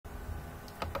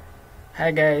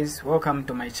Hi guys, welcome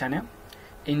to my channel.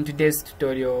 In today's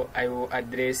tutorial I will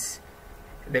address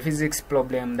the physics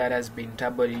problem that has been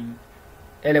troubling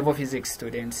A-level physics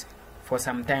students for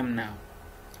some time now.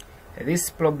 This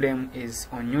problem is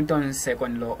on Newton's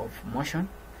second law of motion,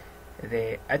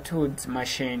 the Atwood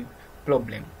Machine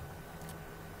problem.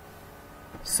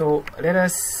 So let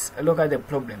us look at the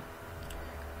problem.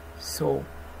 So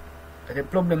the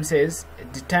problem says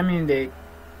determine the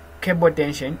cable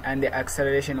tension and the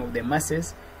acceleration of the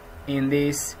masses in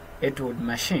this Atwood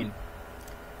machine.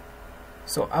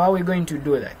 So how are we going to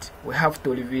do that? We have to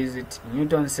revisit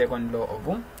Newton's second law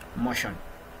of motion.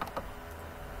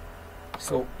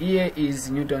 So here is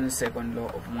Newton's second law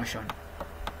of motion.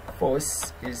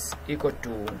 Force is equal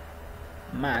to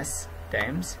mass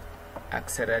times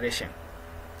acceleration.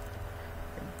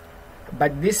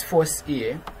 But this force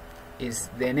here is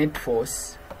the net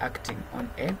force acting on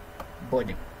a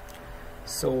body.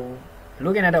 So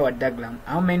looking at our diagram,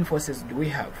 how many forces do we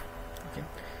have? Okay,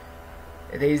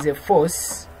 there is a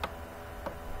force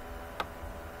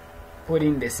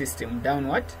putting the system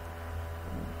downward,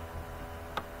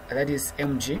 that is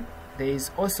mg. There is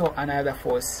also another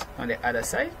force on the other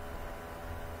side,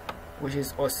 which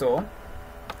is also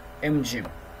mg.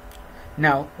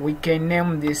 Now we can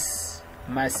name this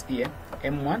mass here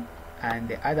m1 and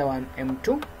the other one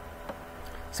m2,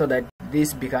 so that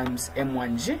this becomes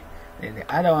m1g, then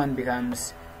the other one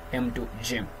becomes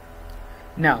m2g.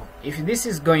 Now if this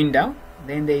is going down,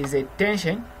 then there is a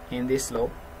tension in this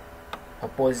rope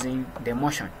opposing the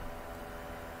motion,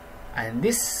 and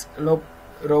this rope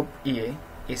here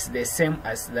is the same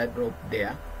as that rope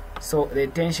there, so the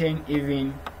tension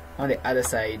even on the other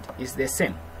side is the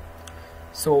same.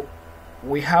 So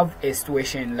we have a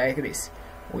situation like this.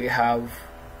 We have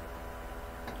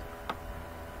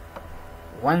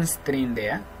one string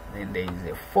there, then there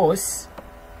is a force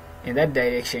in that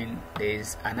direction, there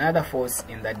is another force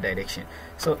in that direction.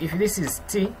 So if this is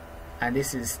T and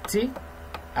this is T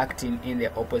acting in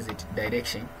the opposite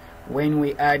direction, when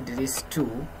we add these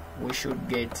two we should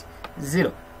get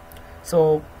 0.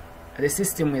 So the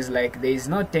system is like there is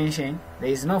no tension, there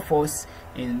is no force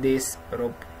in this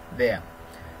rope there.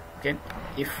 Okay,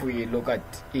 if we look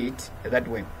at it that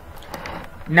way.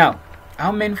 Now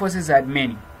how many forces are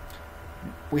many?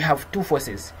 We have two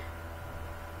forces.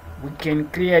 We can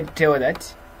clearly tell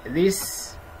that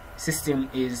this system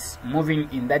is moving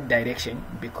in that direction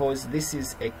because this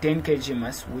is a 10 kg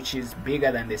mass, which is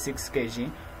bigger than the 6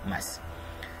 kg mass.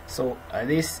 So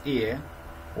this here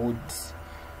would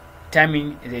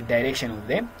determine the direction of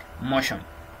the motion.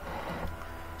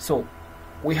 So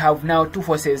we have now two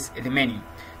forces remaining.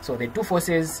 So the two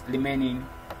forces remaining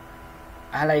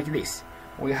are like this.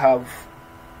 We have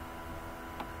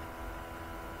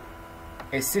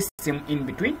a system in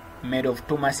between made of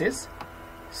two masses.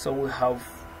 So we have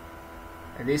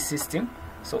this system.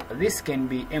 So this can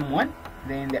be m1,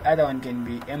 then the other one can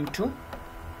be m2.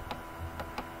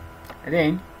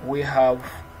 Then we have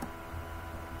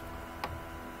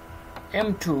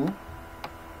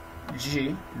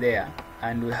m2g there,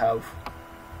 and we have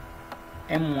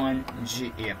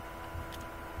m1g here.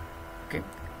 Okay,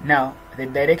 now the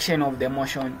direction of the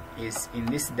motion is in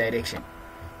this direction,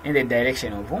 in the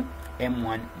direction of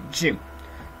m1g.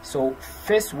 So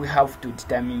first we have to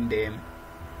determine the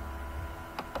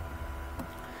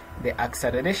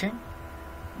acceleration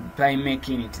by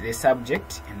making it the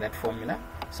subject in that formula.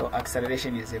 So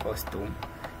acceleration is equals to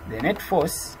the net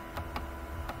force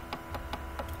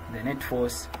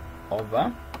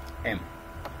over m.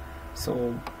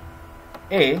 So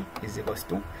A is equals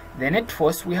to the net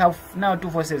force. We have now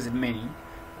two forces remaining.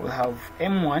 We have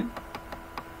m1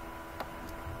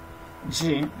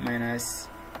 g minus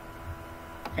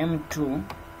m2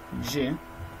 g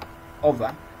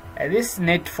over this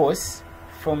net force.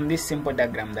 From this simple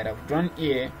diagram that I've drawn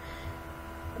here,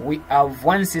 we have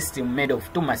one system made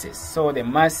of two masses, so the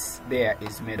mass there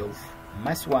is made of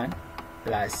mass 1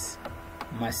 plus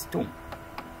mass 2.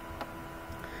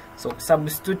 So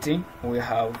substituting, we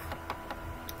have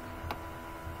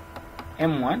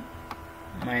m1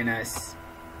 minus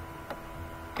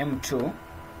m2,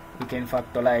 we can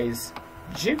factorize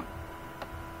g,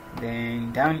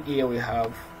 then down here we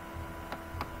have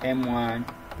m1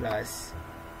 plus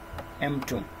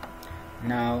m2.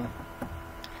 Now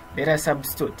let us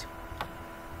substitute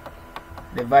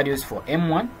the values for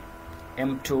m1,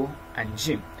 m2 and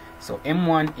g. So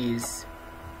m1 is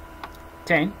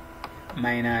 10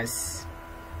 minus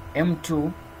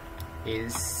m2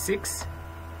 is 6,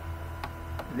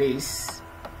 this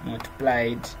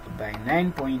multiplied by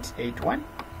 9.81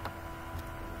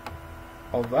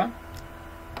 over,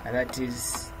 that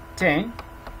is 10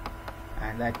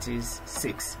 and that is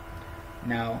 6.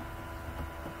 Now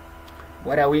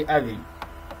what are we having?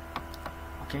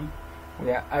 Okay,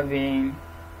 we are having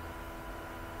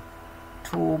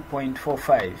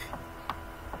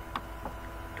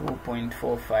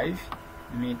 2.45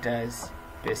 meters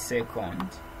per second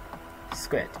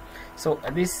squared. So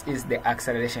this is the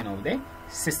acceleration of the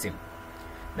system.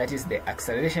 That is the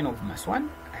acceleration of mass 1,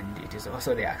 and it is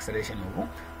also the acceleration of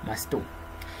mass 2.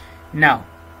 Now,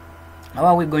 how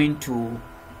are we going to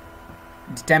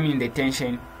determine the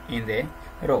tension in the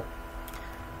rope?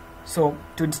 So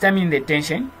to determine the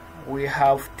tension, we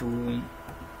have to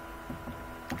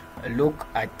look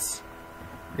at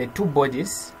the two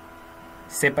bodies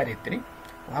separately.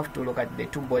 We have to look at the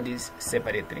two bodies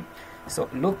separately. So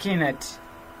looking at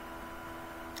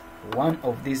one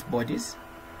of these bodies,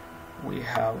 we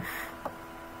have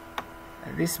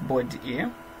this body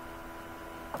here.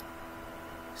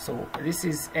 So this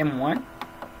is M1.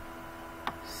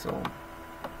 So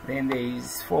then there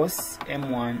is force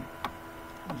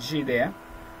M1G there,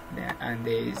 and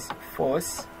there is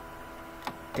force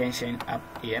tension up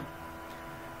here.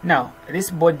 Now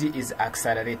this body is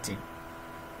accelerating.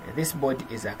 This body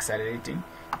is accelerating.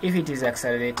 If it is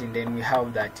accelerating, then we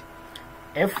have that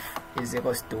F is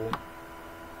equals to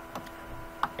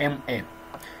MA.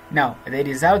 Now the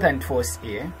resultant force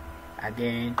here,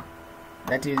 again,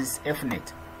 that is F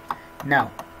net.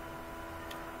 Now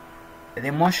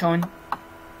the motion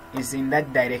is in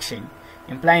that direction,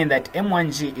 implying that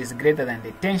M1G is greater than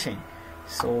the tension.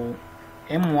 So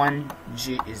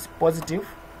M1G is positive,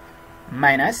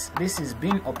 minus this is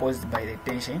being opposed by the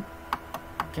tension.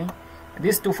 Okay,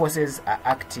 these two forces are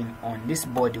acting on this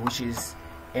body, which is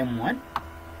M1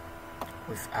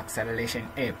 with acceleration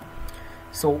A.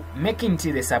 So making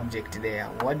T the subject there,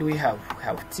 what do we have? We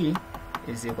have T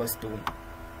is equals to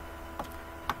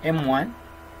M1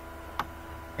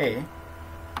 A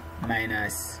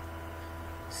minus,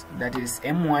 that is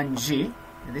M1G.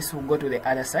 This will go to the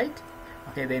other side.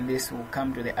 Okay, then this will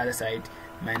come to the other side,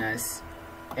 minus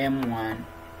M1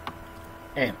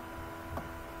 A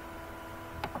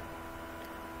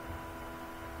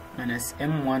minus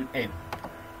M1A.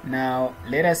 Now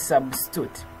let us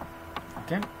substitute.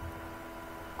 Okay,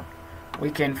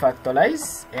 we can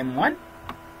factorize M1.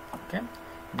 Okay,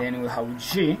 then we have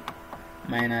G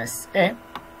minus A.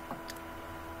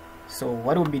 So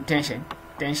what will be tension?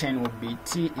 Tension will be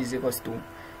T is equals to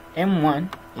M1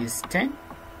 is 10,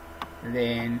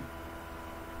 then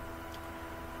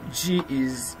G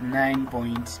is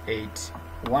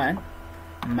 9.81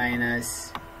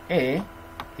 minus A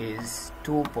is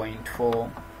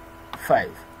 2.45.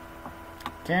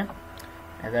 Okay,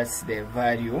 and that's the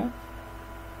value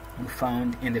we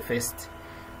found in the first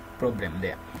problem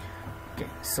there. Okay,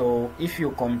 so if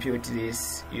you compute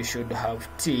this, you should have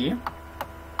T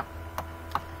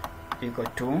equal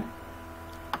to,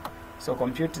 so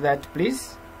compute that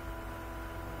please,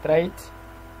 try it.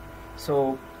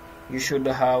 So you should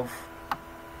have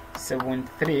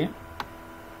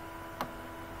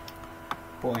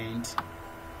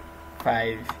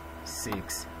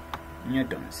 73.56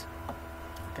 newtons.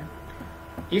 Okay,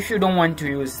 if you don't want to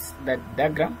use that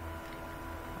diagram,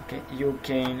 okay, you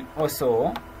can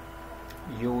also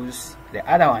use the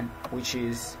other one, which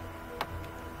is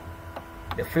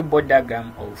the free body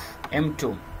diagram of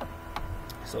M2.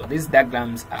 So these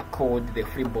diagrams are called the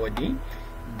free body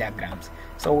diagrams.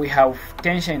 So we have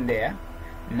tension there.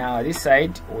 Now this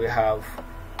side we have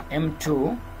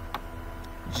M2G.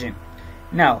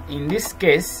 Now in this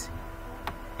case,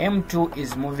 M2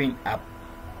 is moving up,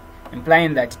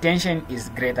 implying that tension is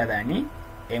greater than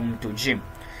M2G.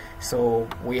 So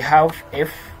we have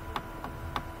F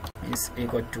is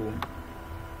equal to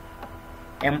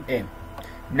MA.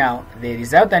 Now the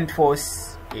resultant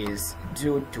force is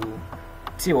due to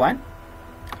T1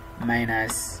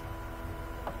 minus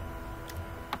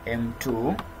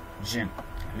M2G.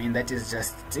 I mean, that is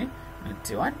just T, not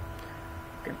T1.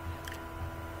 Okay,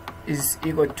 is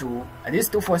equal to, these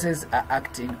two forces are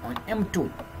acting on M2.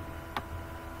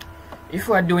 If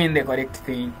we are doing the correct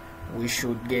thing, we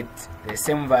should get the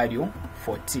same value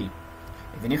for T,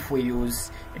 even if we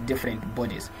use different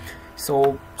bodies.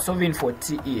 So solving for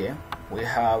T here, we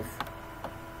have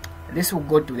this will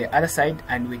go to the other side,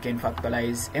 and we can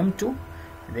factorize M2.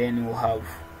 Then we'll have,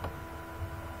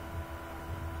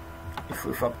 if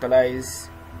we factorize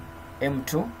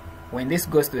M2, when this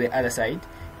goes to the other side,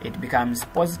 it becomes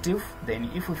positive. Then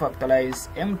if we factorize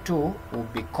M2, will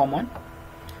be common.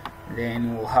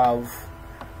 Then we'll have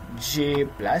G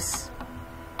plus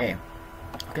A.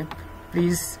 Okay,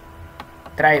 please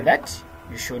try that.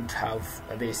 You should have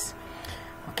this.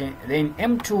 Okay, then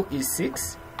M2 is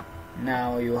 6.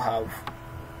 Now you have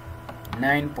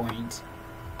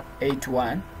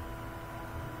 9.81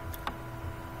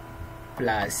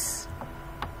 plus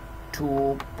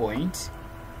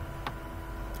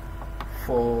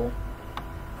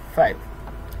 2.45.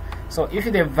 So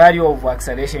if the value of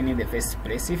acceleration in the first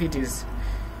place, if it is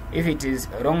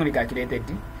wrongly calculated,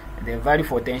 the value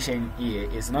for tension here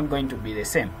is not going to be the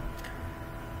same.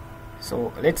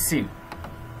 So let's see.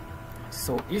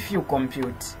 So if you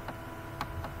compute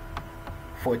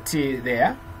for T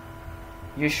there,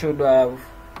 you should have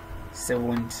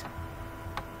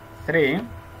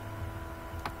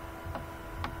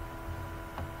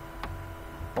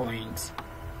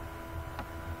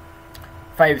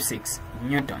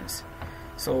newtons.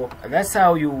 So that's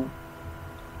how you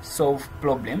solve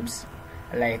problems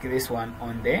like this one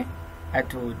on the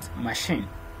Atwood machine.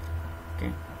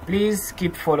 Okay, please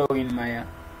keep following my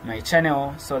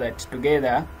channel so that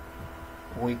together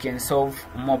we can solve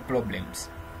more problems.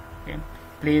 Okay,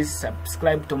 please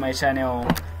subscribe to my channel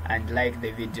and like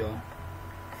the video.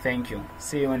 Thank you.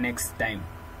 See you next time.